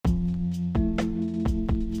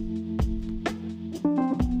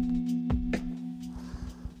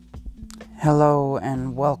Hello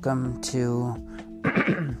and welcome to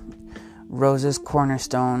Rose's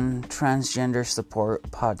Cornerstone Transgender Support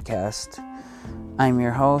Podcast. I'm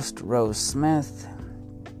your host, Rose Smith,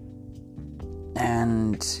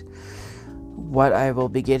 and what I will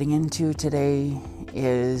be getting into today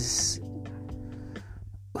is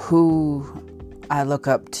who I look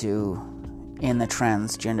up to in the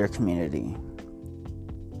transgender community.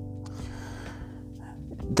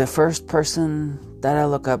 The first person that I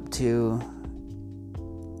look up to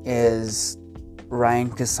is Ryan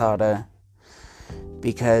Casada,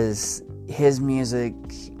 because his music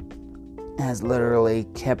has literally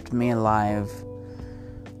kept me alive,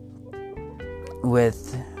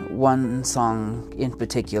 with one song in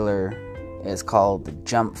particular is called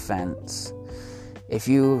Jump Fence. If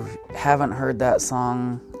you haven't heard that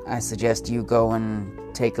song, I suggest you go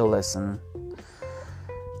and take a listen.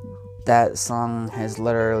 That song has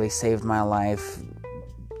literally saved my life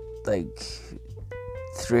like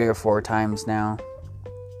 3 or 4 times now.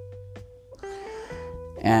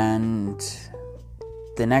 And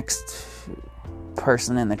the next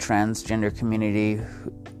person in the transgender community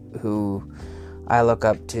who I look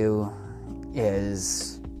up to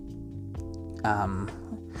is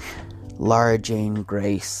Lara Jane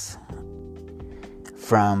Grace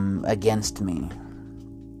from Against Me.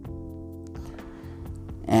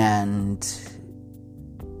 And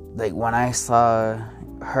like when I saw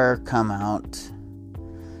her come out,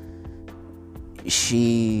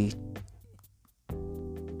 she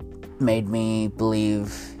made me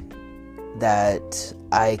believe that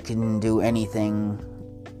I can do anything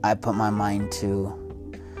I put my mind to,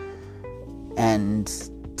 and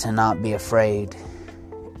to not be afraid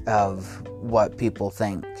of what people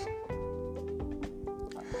think.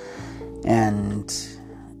 And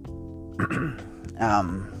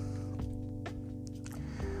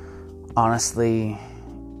honestly,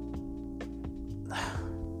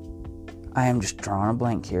 I am just drawing a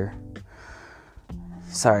blank here.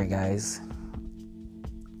 Sorry, guys.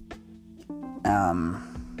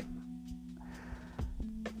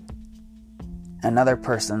 Another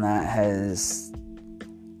person that has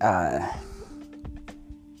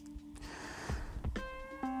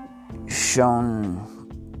shown,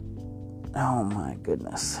 oh my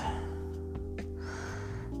goodness,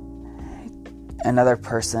 another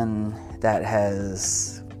person that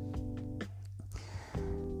has,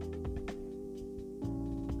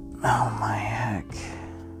 oh my heck,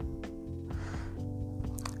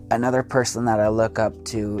 another person that I look up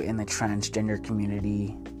to in the transgender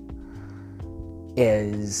community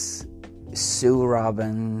is Sue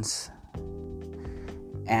Robbins,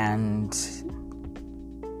 and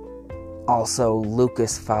also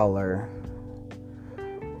Lucas Fowler.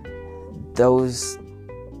 Those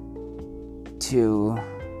two,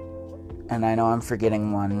 and I know I'm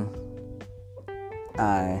forgetting one,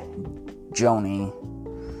 Joni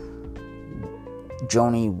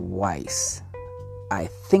Weiss. I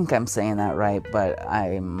think I'm saying that right, but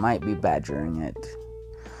I might be badgering it.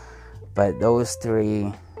 But those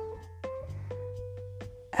 3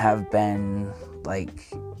 have been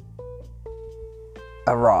like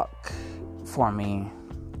a rock for me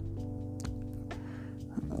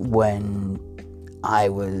when I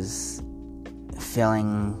was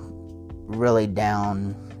feeling really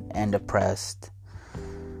down and depressed.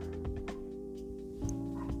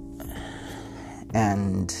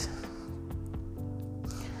 And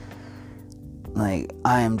like,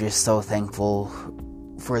 I am just so thankful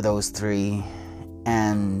for those 3.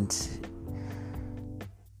 And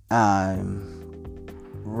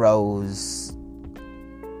Rose,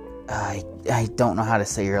 I don't know how to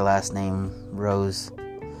say your last name, Rose,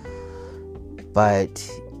 but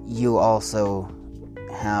you also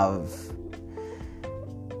have,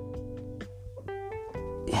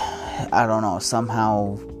 I don't know,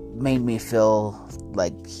 somehow made me feel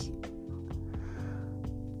like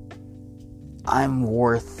I'm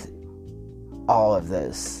worth all of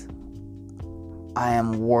this. I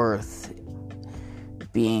am worth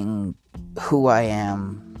being who I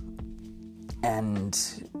am, and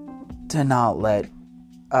to not let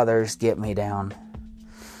others get me down.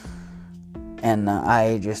 And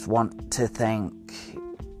I just want to thank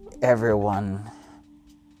everyone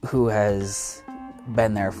who has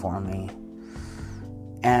been there for me.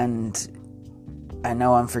 And I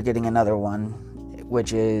know I'm forgetting another one,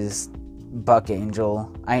 which is Buck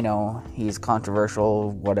Angel. I know he's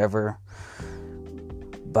controversial, whatever,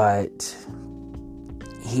 but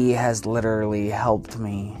he has literally helped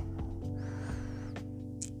me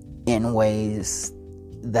in ways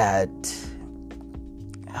that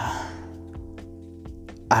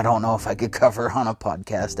I don't know if I could cover on a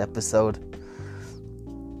podcast episode.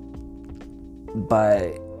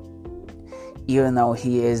 But even though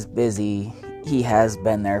he is busy, he has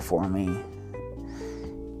been there for me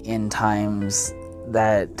in times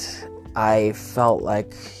that I felt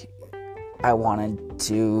like I wanted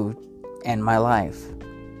to end my life.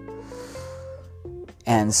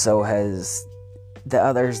 And so has the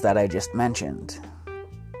others that I just mentioned.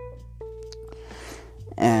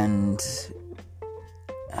 And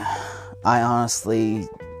I honestly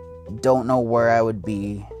don't know where I would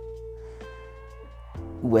be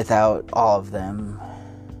without all of them.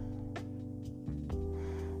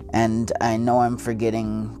 And I know I'm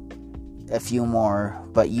forgetting a few more,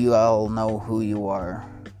 but you all know who you are.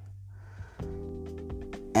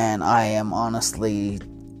 And I am honestly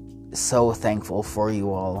so thankful for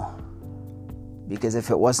you all. Because if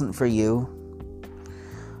it wasn't for you,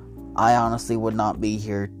 I honestly would not be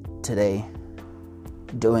here today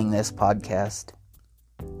doing this podcast.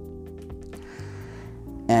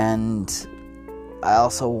 And I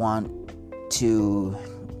also want to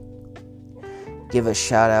give a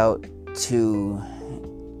shout out to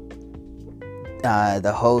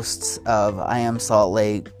the hosts of I Am Salt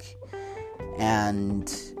Lake and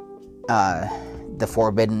the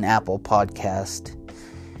Forbidden Apple podcast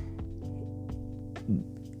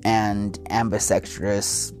and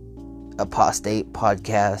Ambisextrous Apostate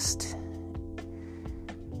podcast,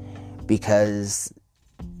 because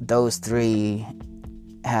those three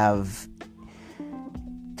have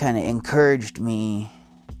kind of encouraged me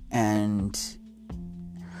and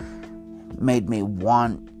made me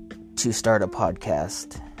want to start a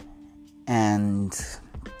podcast. And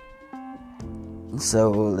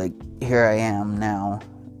so, like, here I am now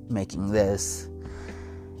making this,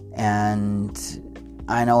 and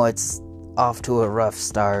I know it's off to a rough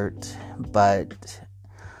start, but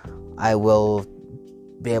I will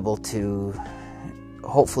be able to,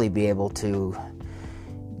 hopefully be able to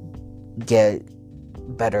get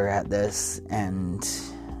better at this and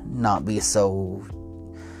not be so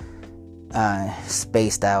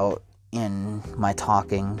spaced out in my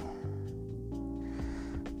talking.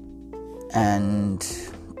 And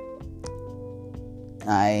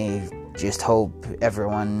I just hope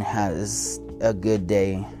everyone has a good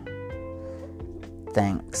day.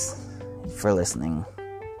 Thanks for listening.